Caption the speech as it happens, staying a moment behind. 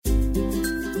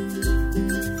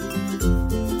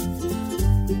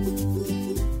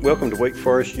Welcome to Wake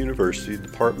Forest University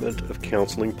Department of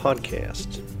Counseling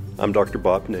podcast. I'm Dr.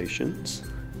 Bob Nations,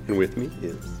 and with me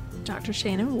is Dr.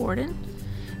 Shannon Warden.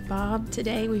 Bob,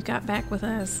 today we've got back with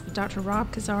us Dr.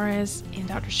 Rob Cazares and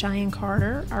Dr. Cheyenne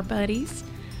Carter, our buddies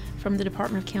from the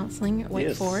Department of Counseling at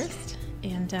Wake Forest.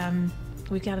 And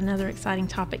we've got another exciting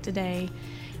topic today.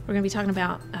 We're going to be talking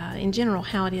about, in general,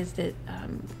 how it is that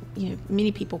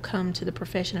many people come to the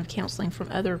profession of counseling from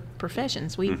other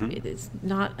professions. It is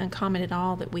not uncommon at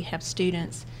all that we have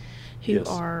students who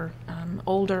are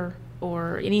older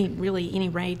or any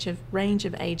range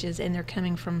of ages, and they're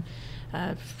coming from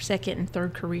second and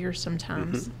third careers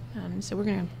sometimes. So we're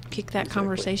going to kick that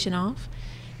conversation off,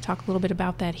 talk a little bit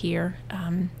about that here,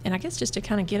 and I guess just to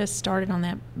kind of get us started on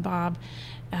that, Bob,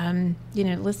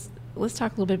 let's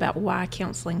talk a little bit about why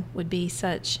counseling would be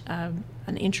such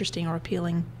an interesting or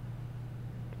appealing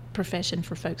profession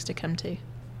for folks to come to.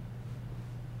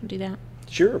 Do that?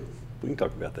 Sure, we can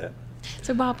talk about that.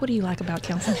 So, Bob, what do you like about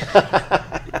counseling?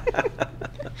 I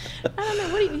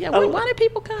don't know. Why do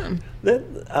people come?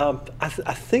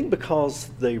 I think because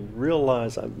they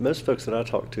realize, most folks that I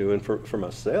talk to, and for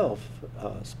myself,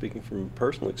 speaking from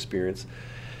personal experience,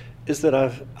 is that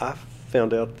I've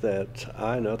found out that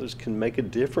I and others can make a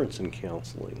difference in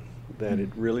counseling, that it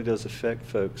really does affect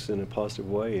folks in a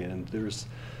positive way. And there's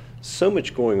so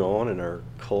much going on in our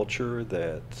culture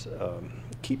that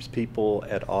keeps people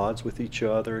at odds with each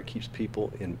other, keeps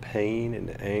people in pain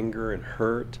and anger and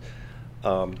hurt.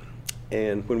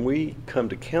 And when we come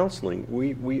to counseling,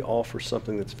 we offer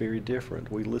something that's very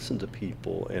different. We listen to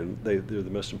people, and they're the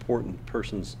most important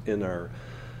persons in our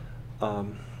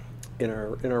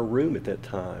room at that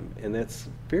time, and that's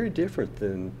very different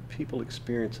than people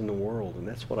experience in the world. And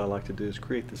that's what I like to do, is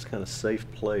create this kind of safe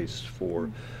place for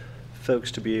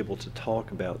folks to be able to talk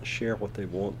about and share what they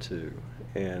want to.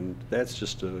 And that's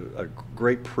just a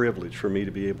great privilege for me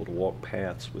to be able to walk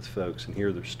paths with folks and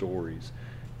hear their stories.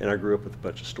 And I grew up with a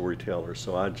bunch of storytellers,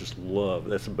 so I just love,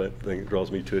 that's the thing that draws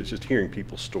me to it, is just hearing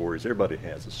people's stories. Everybody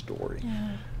has a story.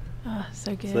 Yeah. Oh,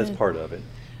 so good. So that's part of it.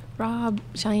 Rob,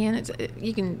 Cheyenne,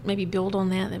 you can maybe build on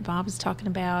that Bob is talking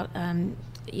about,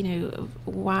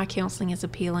 why counseling is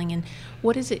appealing, and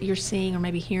what is it you're seeing or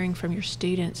maybe hearing from your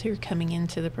students who are coming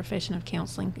into the profession of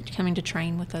counseling, coming to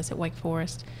train with us at Wake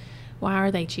Forest? Why are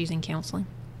they choosing counseling?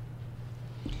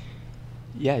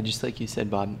 Yeah, just like you said,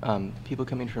 Bob, people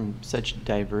coming from such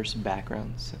diverse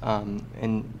backgrounds,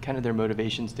 and kind of their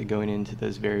motivations to going into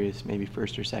those various maybe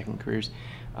first or second careers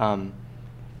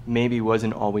maybe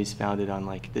wasn't always founded on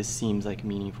like, this seems like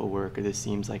meaningful work, or this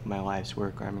seems like my life's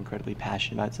work, or I'm incredibly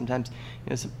passionate about it. Sometimes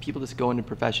some people just go into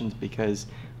professions because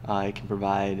it can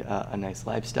provide a nice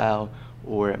lifestyle,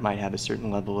 or it might have a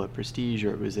certain level of prestige,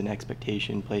 or it was an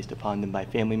expectation placed upon them by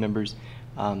family members.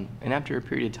 And after a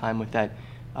period of time with that,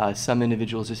 some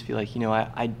individuals just feel like,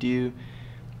 I do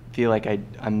feel like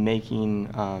I'm making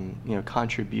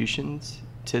contributions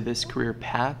to this career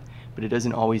path, but it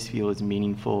doesn't always feel as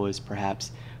meaningful as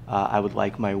perhaps I would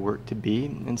like my work to be.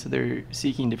 And so they're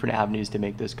seeking different avenues to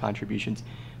make those contributions,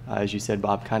 as you said,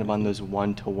 Bob, kind of on those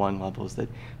one-to-one levels, that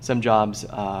some jobs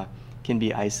can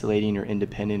be isolating or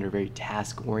independent or very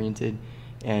task-oriented.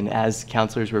 And as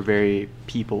counselors, we're very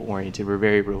people-oriented, we're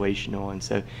very relational. And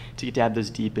so to get to have those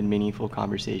deep and meaningful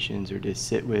conversations, or to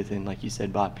sit with and, like you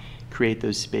said, Bob, create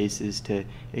those spaces to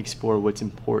explore what's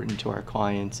important to our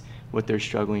clients, what they're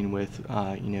struggling with,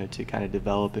 to kind of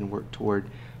develop and work toward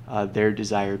their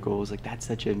desired goals. Like, that's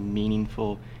such a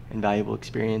meaningful and valuable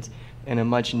experience, and a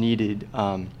much needed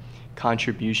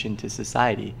contribution to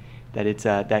society. That it's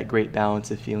that great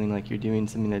balance of feeling like you're doing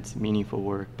something that's meaningful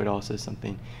work, but also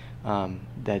something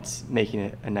that's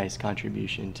making a nice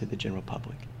contribution to the general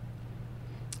public.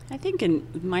 I think in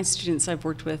my students I've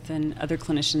worked with and other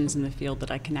clinicians in the field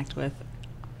that I connect with,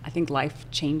 I think life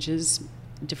changes,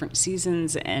 different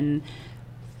seasons, and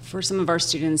for some of our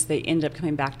students, they end up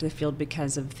coming back to the field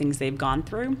because of things they've gone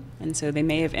through. And so they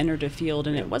may have entered a field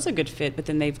and it was a good fit, but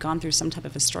then they've gone through some type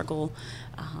of a struggle.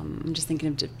 I'm just thinking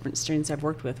of different students I've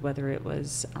worked with, whether it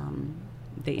was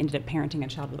they ended up parenting a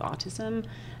child with autism,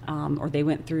 or they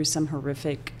went through some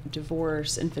horrific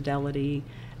divorce, infidelity,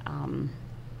 or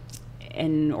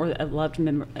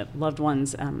loved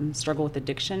ones struggle with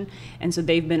addiction. And so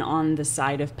they've been on the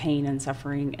side of pain and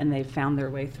suffering, and they've found their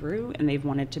way through, and they've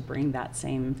wanted to bring that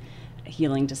same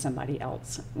healing to somebody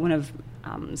else. One of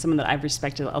someone that I've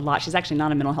respected a lot, she's actually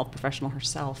not a mental health professional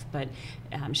herself, but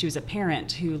she was a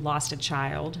parent who lost a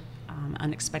child,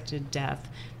 unexpected death,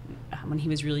 when he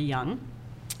was really young.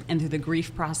 And through the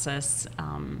grief process,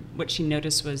 what she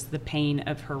noticed was the pain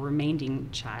of her remaining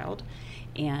child.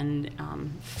 And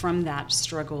from that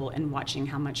struggle and watching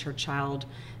how much her child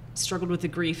struggled with the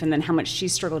grief, and then how much she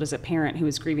struggled as a parent who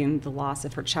was grieving the loss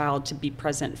of her child to be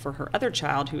present for her other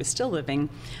child who is still living.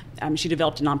 She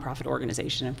developed a nonprofit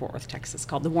organization in Fort Worth, Texas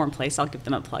called The Warm Place. I'll give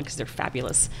them a plug because they're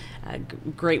fabulous.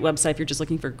 Great website if you're just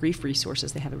looking for grief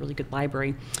resources. They have a really good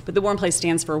library. But The Warm Place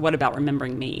stands for What About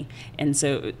Remembering Me? And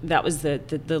so that was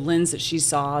the lens that she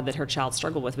saw that her child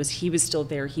struggled with, was he was still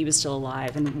there, he was still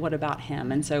alive, and what about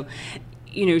him? And so,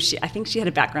 I think she had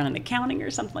a background in accounting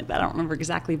or something like that. I don't remember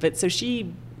exactly. But so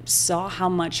she saw how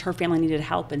much her family needed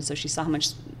help, and so she saw how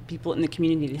much people in the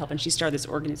community needed help, and she started this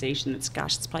organization that's,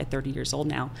 it's probably 30 years old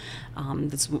now.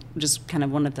 That's just kind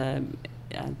of one of the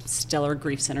stellar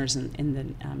grief centers in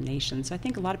the nation. So I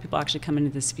think a lot of people actually come into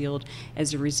this field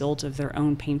as a result of their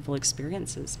own painful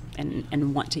experiences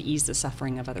and want to ease the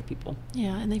suffering of other people.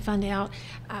 Yeah, and they find out,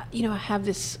 I have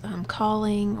this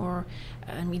calling or,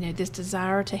 this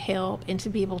desire to help, and to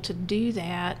be able to do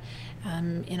that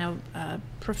in a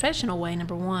professional way,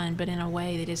 number one, but in a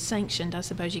way that is sanctioned, I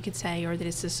suppose you could say, or that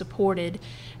is supported,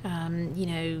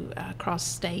 across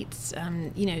states.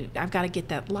 I've got to get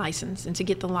that license, and to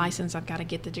get the license, I've got to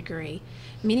get the degree.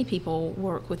 Many people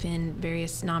work within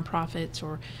various nonprofits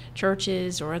or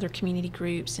churches or other community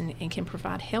groups and can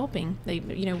provide helping,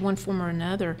 one form or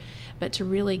another, but to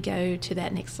really go to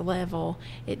that next level,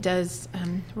 it does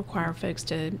require folks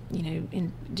to,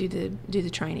 do the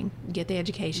training, get the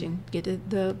education, get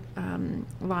the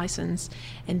license,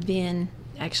 and then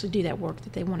actually do that work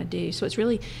that they want to do. So it's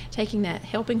really taking that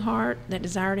helping heart, that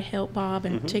desire to help, Bob,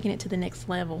 and taking it to the next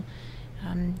level.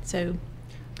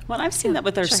 Well, I've seen that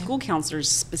with our school counselors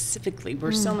specifically,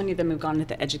 where so many of them have gone into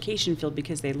the education field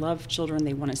because they love children,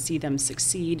 they want to see them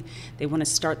succeed, they want to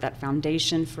start that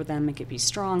foundation for them, make it be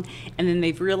strong, and then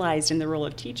they've realized in the role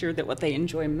of teacher that what they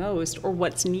enjoy most, or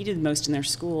what's needed most in their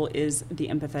school, is the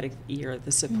empathetic ear,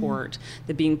 the support,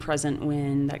 the being present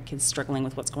when that kid's struggling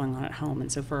with what's going on at home. And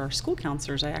so for our school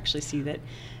counselors, I actually see that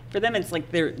for them, it's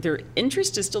like their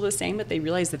interest is still the same, but they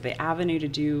realize that the avenue to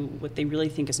do what they really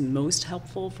think is most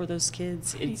helpful for those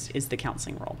kids is the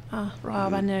counseling role.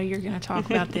 Rob, I know you're going to talk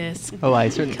about this. Oh, I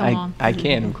certainly, Come on. I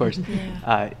can, of course.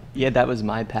 Yeah. That was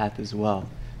my path as well.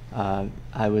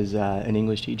 I was an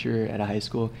English teacher at a high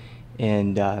school,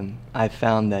 and I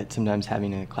found that sometimes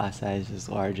having a class size as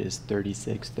large as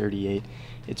 36, 38,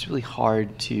 it's really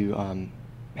hard to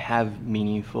have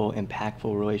meaningful,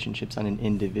 impactful relationships on an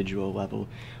individual level,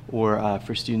 or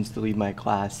for students to leave my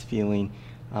class feeling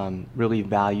really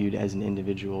valued as an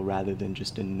individual rather than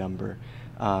just a number.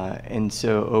 And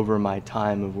so over my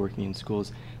time of working in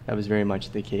schools, that was very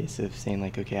much the case of saying,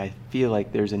 like, okay, I feel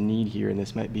like there's a need here, and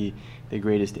this might be the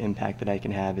greatest impact that I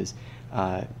can have is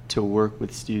to work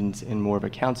with students in more of a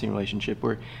counseling relationship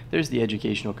where there's the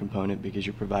educational component because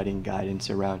you're providing guidance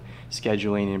around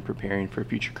scheduling and preparing for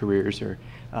future careers or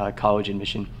college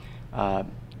admission.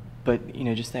 But,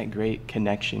 just that great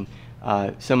connection.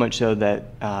 So much so that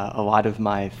a lot of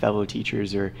my fellow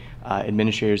teachers or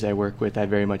administrators I work with, I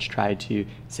very much try to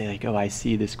say, like, oh, I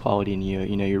see this quality in you.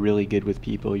 You're really good with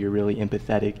people. You're really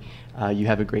empathetic. You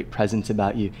have a great presence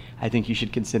about you. I think you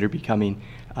should consider becoming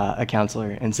a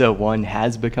counselor. And so one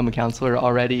has become a counselor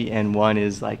already, and one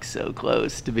is like so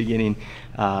close to beginning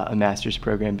a master's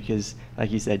program because,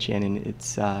 like you said, Shannon,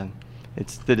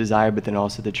 it's the desire, but then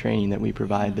also the training that we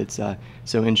provide that's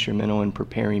so instrumental in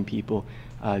preparing people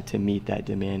to meet that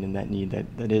demand and that need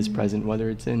that is present, whether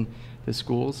it's in the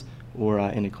schools or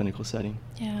in a clinical setting.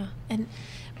 Yeah, and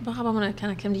Bob, I want to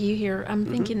kind of come to you here. I'm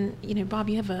thinking, Bob,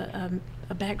 you have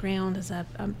a background as a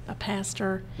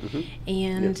pastor,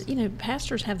 and Yes.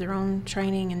 Pastors have their own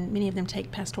training, and many of them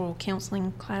take pastoral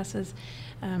counseling classes,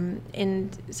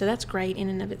 and so that's great in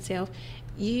and of itself.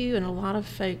 You and a lot of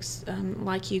folks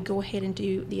like you go ahead and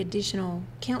do the additional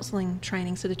counseling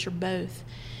training so that you're both.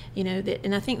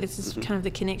 And I think this is kind of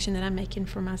the connection that I'm making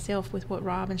for myself with what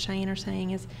Rob and Cheyenne are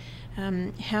saying is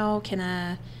how can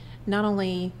I not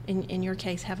only, in your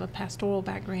case, have a pastoral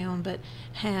background, but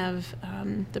have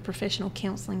the professional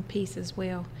counseling piece as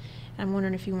well. I'm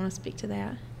wondering if you want to speak to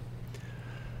that.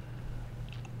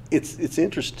 It's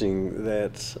interesting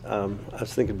that I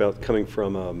was thinking about coming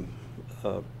from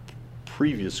a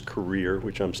previous career,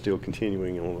 which I'm still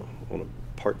continuing on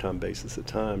a part-time basis at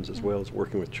times, as well as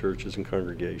working with churches and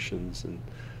congregations and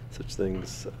such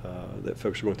things that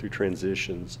folks are going through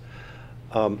transitions.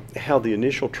 How the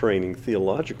initial training,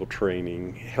 theological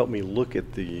training, helped me look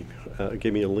at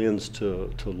gave me a lens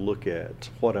to look at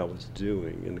what I was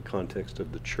doing in the context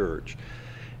of the church.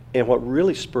 And what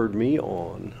really spurred me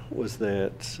on was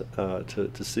that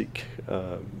to seek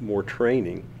more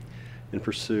training and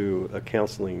pursue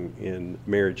counseling in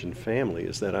marriage and family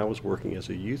is that I was working as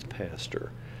a youth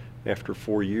pastor after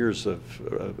 4 years of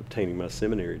obtaining my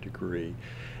seminary degree.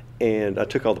 And I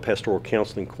took all the pastoral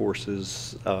counseling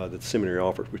courses that the seminary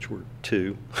offered, which were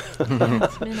 2.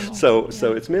 It's minimal. So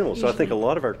Yeah. it's minimal. So I think a Usually.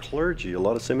 lot of our clergy, a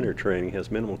lot of seminary training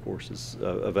has minimal courses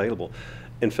available,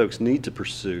 and folks need to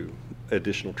pursue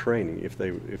additional training if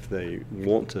they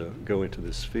want to go into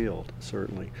this field,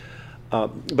 certainly.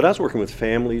 But I was working with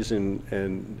families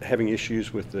and having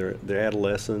issues with their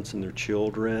adolescents and their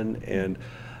children, and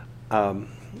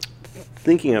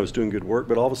thinking I was doing good work,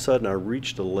 but all of a sudden I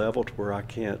reached a level to where I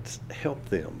can't help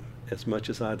them as much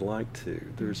as I'd like to.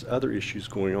 There's other issues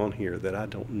going on here that I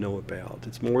don't know about.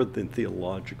 It's more than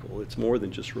theological. It's more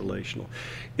than just relational.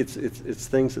 It's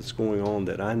things that's going on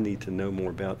that I need to know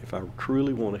more about if I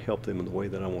truly want to help them in the way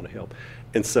that I want to help.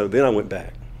 And so then I went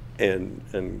back and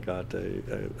got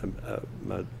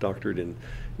my doctorate in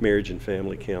marriage and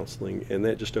family counseling, and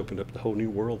that just opened up the whole new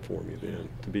world for me then,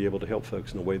 to be able to help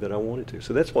folks in the way that I wanted to.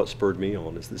 So that's what spurred me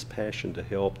on, is this passion to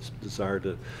help, this desire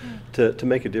to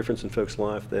make a difference in folks'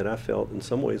 life that I felt in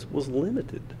some ways was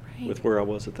limited Right. with where I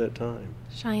was at that time.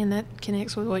 Cheyenne, that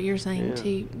connects with what you're saying Yeah.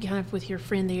 too, kind of with your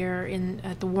friend there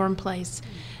at the Warm Place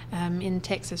in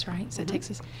Texas, right? So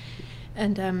Texas.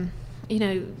 And, you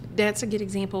know, that's a good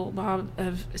example, Bob,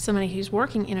 of somebody who's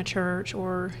working in a church,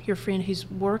 or your friend who's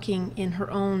working in her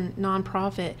own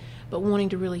nonprofit, but wanting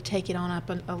to really take it on up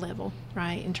a level,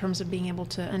 right, in terms of being able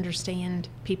to understand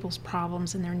people's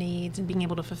problems and their needs, and being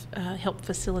able to help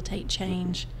facilitate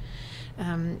change.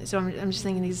 So I'm just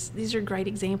thinking these are great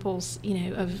examples, you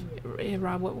know, of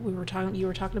Rob, what you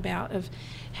were talking about, of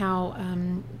how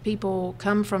people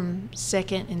come from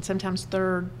second and sometimes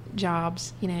third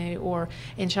jobs, you know,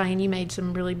 and Cheyenne, you made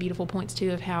some really beautiful points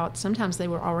too of how sometimes they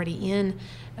were already in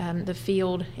the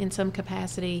field in some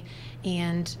capacity,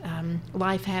 and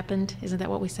life happened. Isn't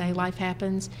that what we say? Life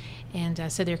happens,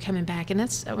 and so they're coming back, and I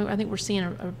think we're seeing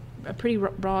a pretty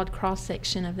broad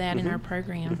cross-section of that in our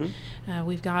program.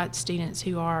 We've got students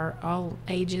who are all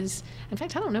ages. In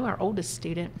fact, I don't know our oldest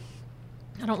student.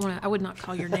 I would not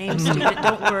call your name, student,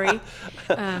 don't worry.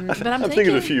 But I'm thinking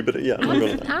of a few, but yeah,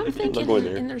 I'm thinking going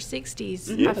there. in their 60s.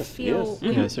 I Yes, feel yes.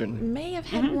 we Yeah, certainly. may have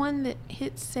had one that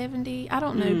hit 70. I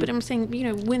don't know, but I'm saying, you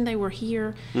know, when they were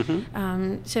here.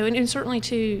 So, and certainly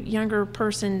to younger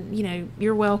person, you know,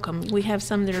 you're welcome. We have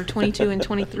some that are 22 and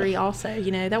 23 also.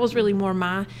 You know, that was really more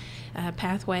my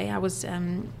pathway. I was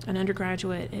an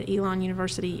undergraduate at Elon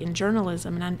University in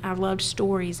journalism, and I loved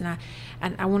stories, and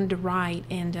I wanted to write,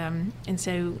 and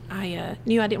so I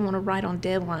knew I didn't want to write on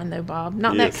deadline though, Bob.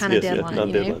 Not that kind of deadline, not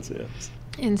you know. deadlines, yes.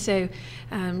 And so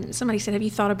somebody said, have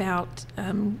you thought about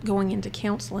going into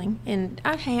counseling? And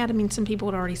I mean, some people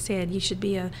had already said you should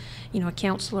be a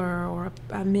counselor or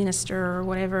a minister or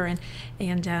whatever.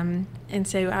 And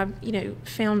so I, you know,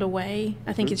 found a way.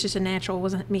 I think it's just a natural, it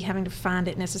wasn't me having to find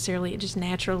it necessarily. It just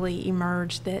naturally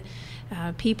emerged that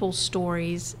people's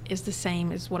stories is the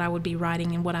same as what I would be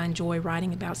writing and what I enjoy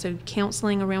writing about. So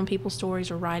counseling around people's stories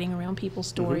or writing around people's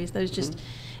stories, those just,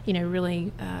 you know,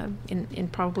 really in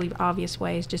probably obvious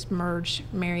ways just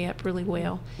marry up really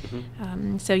well.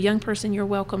 So young person, you're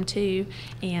welcome too,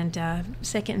 and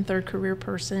second and third career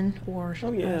person, or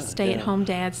stay-at-home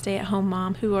dad, stay-at-home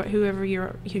mom, whoever you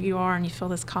are, and you feel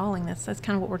this calling. That's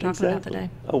kind of what we're talking about today.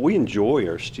 Oh, we enjoy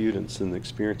our students and the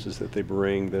experiences that they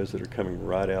bring. Those that are coming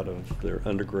right out of their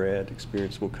undergrad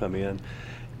experience will come in.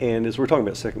 And as we're talking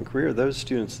about second career, those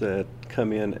students that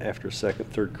come in after a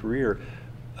second, third career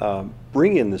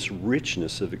bring in this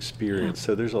richness of experience.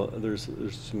 So there's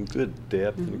some good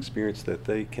depth and experience that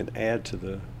they can add to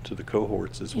the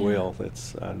cohorts as well.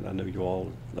 That's I know you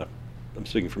all. I'm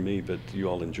speaking for me, but you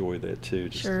all enjoy that too.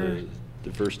 Just the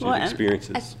diversity of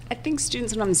experiences. I think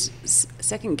students sometimes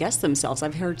second guess themselves.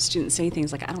 I've heard students say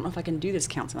things like, I don't know if I can do this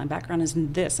counseling. My background is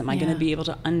in this. Am I going to be able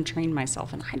to untrain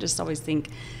myself? And I just always think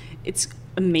it's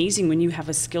amazing when you have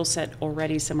a skill set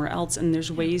already somewhere else, and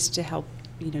there's ways to help,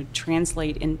 you know,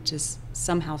 translate into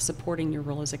somehow supporting your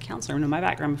role as a counselor. You know, my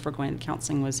background before going into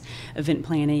counseling was event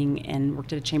planning, and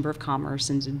worked at a chamber of commerce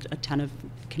and did a ton of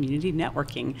community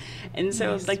networking. And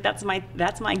so like that's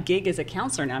my gig as a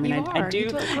counselor now. I mean, I do. You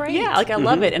do it great. Yeah, like I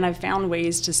love it, and I've found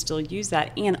ways to still use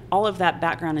that. And all of that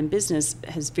background in business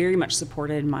has very much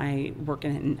supported my work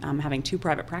in having 2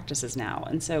 private practices now.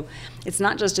 And so it's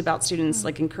not just about students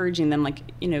like encouraging them, like,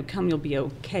 you know, come, you'll be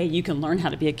okay. You can learn how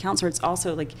to be a counselor. It's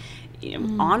also like, you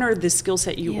know, honor the skill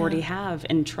set you already have,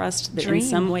 and trust that in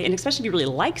some way, and especially if you really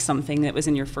like something that was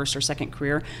in your first or second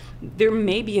career, there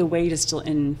may be a way to still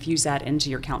infuse that into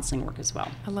your counseling work as well.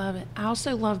 I love it. I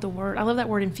also love I love that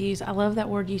word infuse. I love that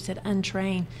word you said,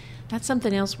 untrain. That's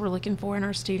something else we're looking for in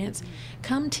our students.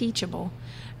 Come teachable,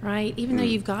 right? Even though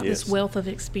you've got this Yes. wealth of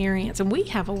experience, and we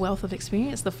have a wealth of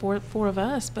experience, the four of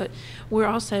us, but we're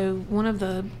also, one of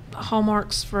the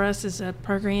hallmarks for us as a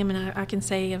program, and I can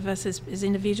say of us as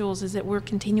individuals, is that we're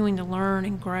continuing to learn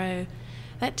and grow.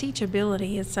 That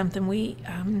teachability is something we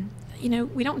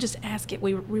don't just ask it,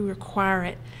 we require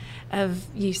it of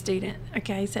you, student.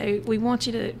 Okay, so we want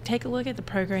you to take a look at the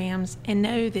programs and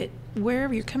know that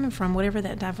wherever you're coming from, whatever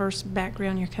that diverse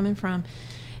background you're coming from,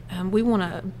 we want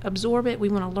to absorb it, we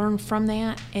want to learn from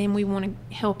that, and we want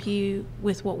to help you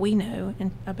with what we know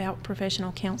about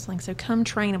professional counseling. So come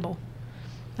trainable.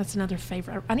 That's another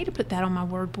favorite. I need to put that on my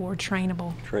word board,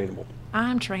 trainable. Trainable.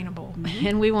 I'm trainable,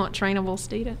 and we want trainable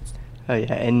students. Oh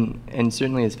yeah, and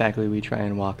certainly as faculty, we try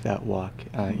and walk that walk.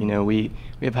 We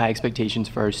have high expectations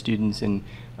for our students, and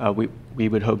we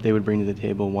would hope they would bring to the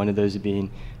table one of those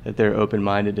being that they're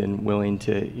open-minded and willing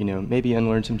to maybe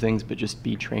unlearn some things, but just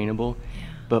be trainable. Yeah.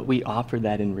 But we offer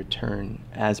that in return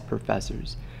as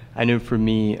professors. I know for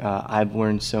me, I've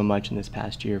learned so much in this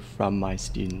past year from my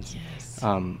students. Yes.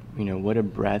 What a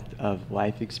breadth of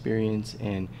life experience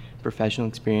and professional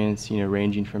experience,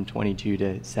 ranging from 22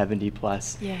 to 70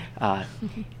 plus. Yeah.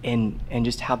 And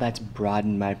just how that's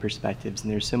broadened my perspectives.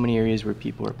 And there's so many areas where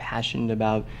people are passionate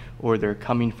about, or they're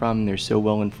coming from, they're so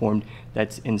well informed,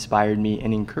 that's inspired me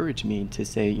and encouraged me to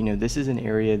say, this is an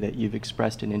area that you've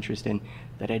expressed an interest in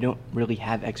that I don't really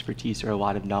have expertise or a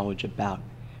lot of knowledge about.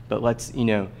 But let's,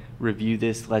 review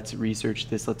this, let's research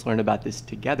this, let's learn about this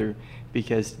together,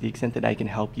 because to the extent that I can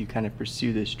help you kind of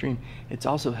pursue this stream, it's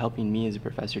also helping me as a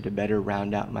professor to better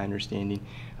round out my understanding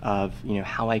of,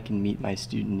 how I can meet my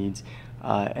student needs.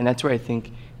 And that's where I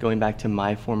think going back to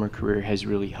my former career has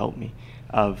really helped me,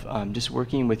 of just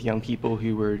working with young people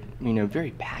who were,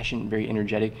 very passionate, very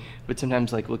energetic, but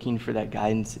sometimes like looking for that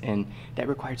guidance, and that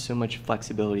required so much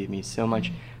flexibility of me, so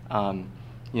much,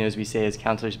 as we say as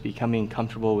counselors, becoming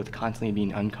comfortable with constantly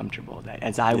being uncomfortable. That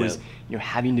as I was,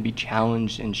 having to be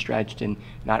challenged and stretched and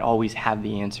not always have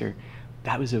the answer,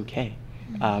 that was okay,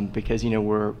 because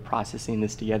we're processing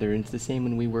this together. And it's the same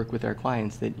when we work with our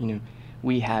clients, that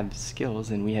we have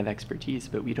skills and we have expertise,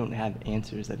 but we don't have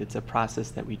answers. That it's a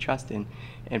process that we trust in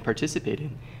and participate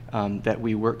in, that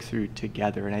we work through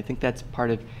together. And I think that's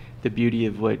part of the beauty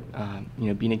of what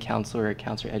being a counselor or a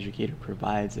counselor educator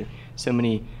provides. There are so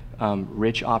many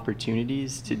rich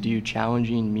opportunities to do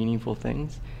challenging, meaningful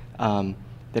things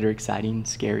that are exciting,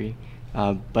 scary,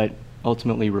 but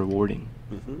ultimately rewarding.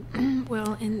 Mm-hmm.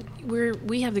 Well, and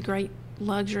we have the great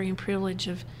luxury and privilege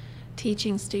of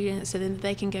teaching students so that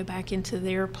they can go back into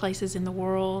their places in the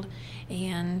world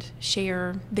and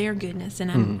share their goodness.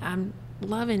 And I'm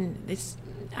loving this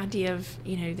idea of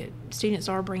that students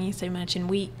are bringing so much,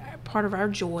 and part of our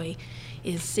joy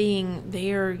is seeing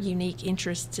their unique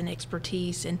interests and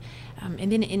expertise, and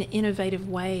then in innovative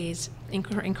ways,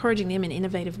 encouraging them in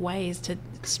innovative ways to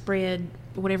spread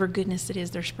whatever goodness it is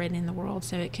they're spreading in the world.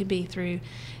 So it could be through,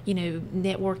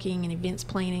 networking and events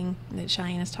planning that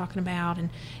Cheyenne is talking about,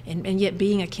 and yet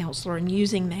being a counselor and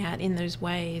using that in those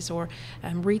ways, or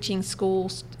reaching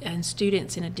schools and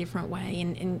students in a different way.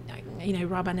 And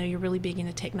Rob, I know you're really big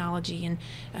into technology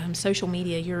and social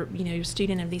media. You're, a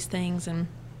student of these things, and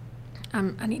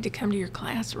I need to come to your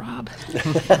class, Rob.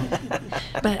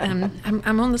 But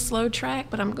I'm on the slow track,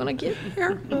 but I'm going to get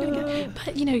there.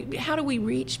 But, how do we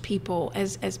reach people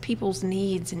as people's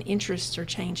needs and interests are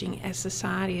changing, as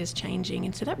society is changing?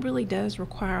 And so that really does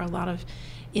require a lot of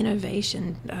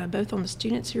innovation, both on the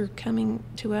students who are coming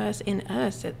to us and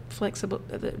us,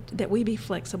 that we be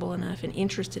flexible enough and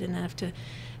interested enough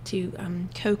to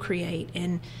co-create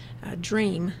and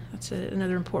dream. That's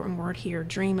another important word here,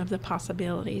 dream of the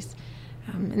possibilities.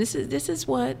 And this is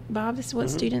what, Bob, this is what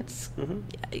students,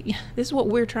 this is what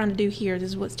we're trying to do here.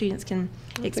 This is what students can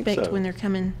expect when they're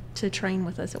coming to train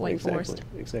with us at Wake Forest.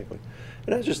 Exactly.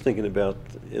 And I was just thinking about,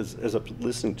 as I'm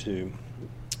listening to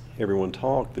everyone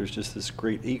talk, there's just this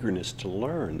great eagerness to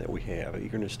learn that we have,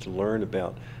 eagerness to learn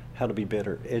about how to be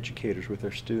better educators with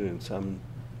our students. I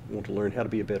want to learn how to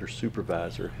be a better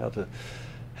supervisor, how to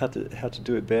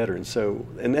do it better. And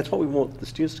that's what we want the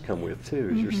students to come with too,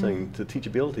 as you're saying, to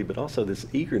teachability, but also this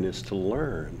eagerness to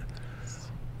learn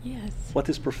what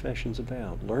this profession's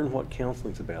about, learn what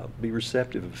counseling's about, be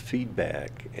receptive of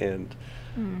feedback, and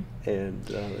And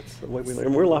that's the way we learn.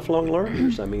 And we're lifelong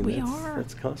learners. I mean, We that's, are.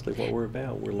 that's constantly what we're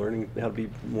about. We're learning how to be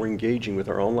more engaging with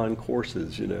our online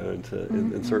courses, you know,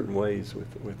 in certain ways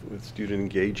with student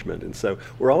engagement. And so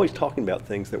we're always talking about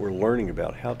things that we're learning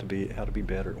about, how to be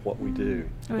better at what we do,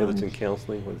 whether it's in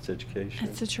counseling, whether it's education.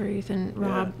 That's the truth. And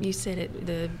Rob, you said it,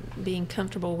 the being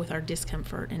comfortable with our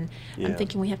discomfort. And I'm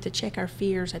thinking we have to check our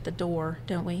fears at the door,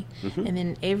 don't we? And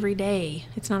then every day,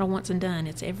 it's not a once and done,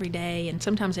 it's every day. And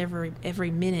sometimes every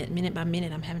minute by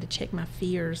minute, I'm having to check my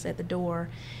fears at the door.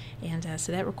 And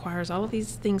so that requires all of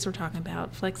these things we're talking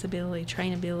about: flexibility,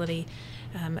 trainability,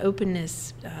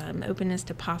 openness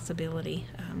to possibility.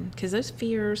 Because those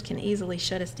fears can easily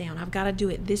shut us down. I've got to do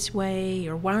it this way,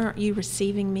 or why aren't you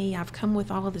receiving me? I've come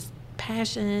with all of this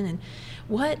passion, and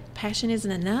what? Passion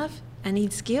isn't enough? I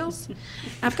need skills.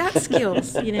 I've got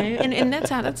skills, you know, and that's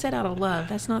set out of love.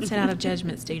 That's not set out of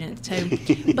judgment, students.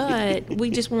 So, but we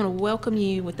just want to welcome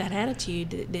you with that attitude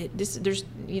that this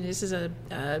is a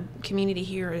community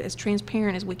here as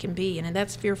transparent as we can be, and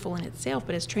that's fearful in itself,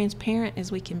 but as transparent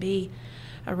as we can be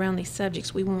around these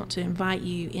subjects. We want to invite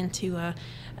you into a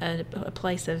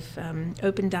place of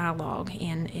open dialogue,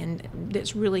 and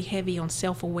that's really heavy on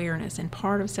self-awareness. And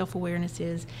part of self-awareness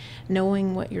is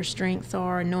knowing what your strengths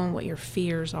are and knowing what your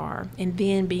fears are, and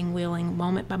then being willing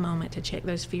moment by moment to check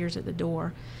those fears at the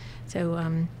door.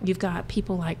 So you've got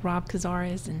people like Rob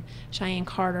Cazares and Cheyenne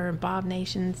Carter and Bob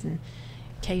Nations and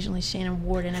occasionally Shannon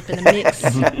Warden up in the mix,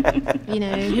 you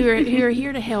know, who are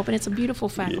here to help. And it's a beautiful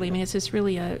faculty. I mean, it's just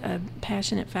really a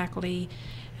passionate faculty,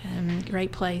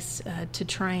 great place to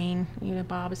train. You know,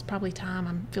 Bob, it's probably time.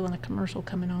 I'm feeling a commercial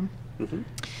coming on.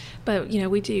 But, you know,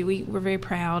 we're very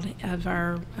proud of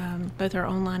our both our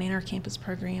online and our campus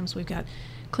programs. We've got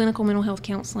clinical mental health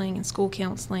counseling and school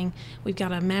counseling. We've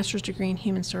got a master's degree in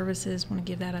human services. Want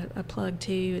to give that a plug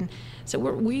too. And so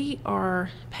we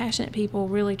are passionate people,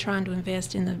 really trying to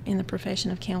invest in the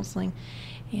profession of counseling,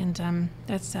 and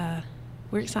that's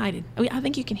we're excited. I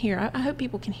think you can hear. I hope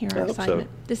people can hear our excitement.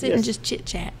 So. This isn't just chit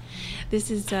chat. This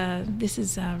is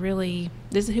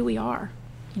who we are.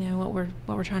 You know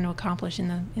what we're trying to accomplish in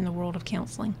the world of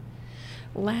counseling.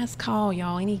 Last call,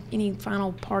 y'all. Any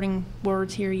final parting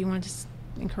words here you want to just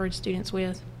encourage students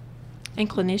with, and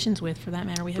clinicians with, for that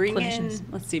matter? We have clinicians.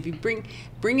 Let's see, if you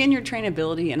bring in your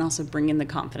trainability, and also bring in the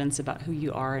confidence about who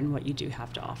you are and what you do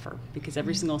have to offer, because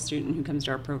every single student who comes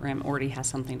to our program already has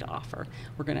something to offer.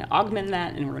 We're going to augment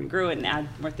that, and we're going to grow it and add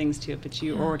more things to it, but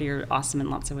you already are awesome in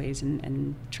lots of ways,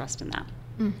 and trust in that.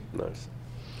 Nice.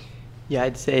 Yeah,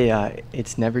 I'd say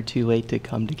it's never too late to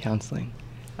come to counseling.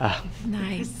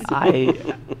 Nice.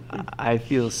 I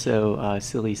feel so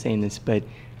silly saying this, but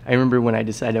I remember when I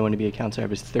decided I wanted to be a counselor, I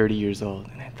was 30 years old,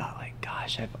 and I thought, like,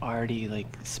 gosh, I've already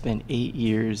spent 8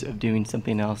 years of doing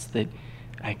something else that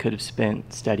I could have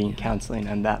spent studying counseling.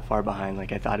 I'm that far behind.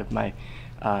 Like, I thought of my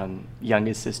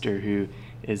youngest sister, who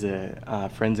is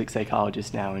a forensic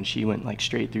psychologist now, and she went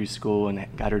straight through school and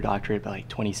got her doctorate by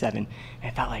 27. And I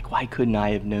thought, why couldn't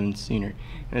I have known sooner?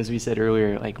 And as we said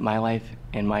earlier, my life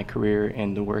and my career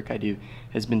and the work I do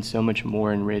has been so much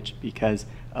more enriched because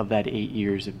of that 8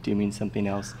 years of doing something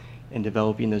else and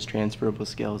developing those transferable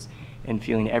skills and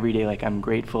feeling every day like I'm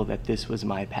grateful that this was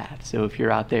my path. So if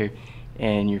you're out there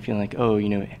and you're feeling like, oh,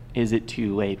 is it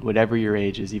too late? Whatever your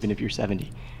age is, even if you're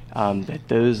 70, that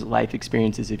those life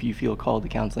experiences, if you feel called to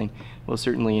counseling, will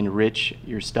certainly enrich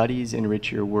your studies,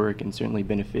 enrich your work, and certainly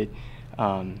benefit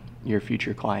your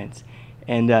future clients.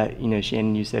 And,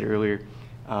 Shannon, you said earlier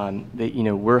that,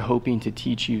 we're hoping to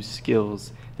teach you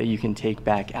skills that you can take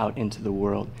back out into the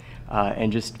world.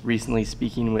 And just recently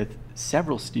speaking with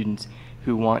several students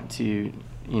who want to,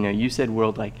 you said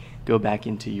world, go back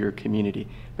into your community,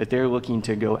 but they're looking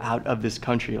to go out of this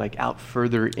country, out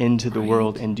further into the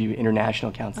world and do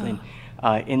international counseling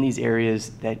in these areas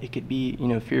that it could be,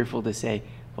 fearful to say,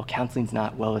 well, counseling's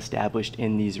not well established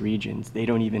in these regions. They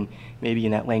don't even, maybe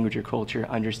in that language or culture,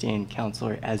 understand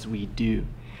counselor as we do.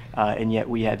 And yet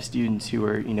we have students who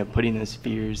are, putting those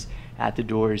fears at the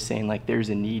doors, saying there's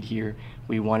a need here,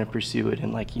 we want to pursue it.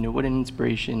 And what an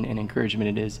inspiration and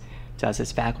encouragement it is to us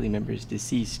as faculty members to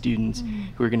see students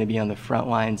who are going to be on the front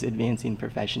lines advancing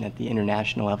profession at the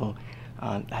international level.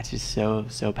 That's just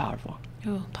so powerful.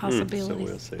 Oh,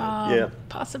 possibilities. So well said. Yeah.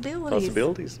 Possibilities.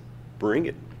 Possibilities. Bring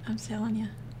it. I'm telling you.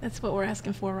 That's what we're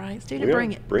asking for, right? Student,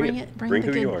 bring it. Bring it. Bring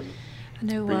who you are. I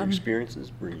know. Bring your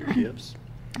experiences, bring your gifts.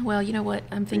 Well, you know what?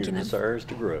 I'm thinking your desires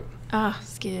to grow.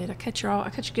 It's good. I cut your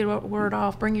good word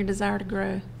off. Bring your desire to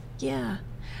grow. Yeah.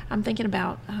 I'm thinking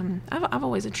about, I've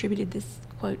always attributed this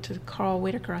quote to Carl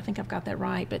Whitaker. I think I've got that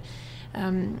right, but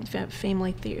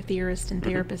family theorist and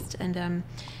therapist. And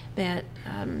that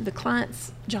the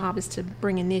client's job is to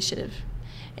bring initiative,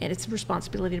 and it's a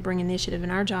responsibility to bring initiative,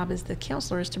 and our job as the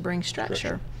counselor is to bring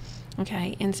structure.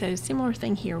 Okay, and so similar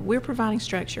thing here. We're providing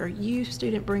structure. You,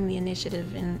 student, bring the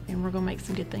initiative, and we're going to make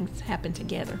some good things happen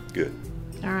together. Good.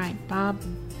 All right, Bob,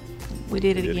 we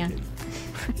did it again.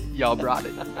 Y'all brought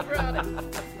it.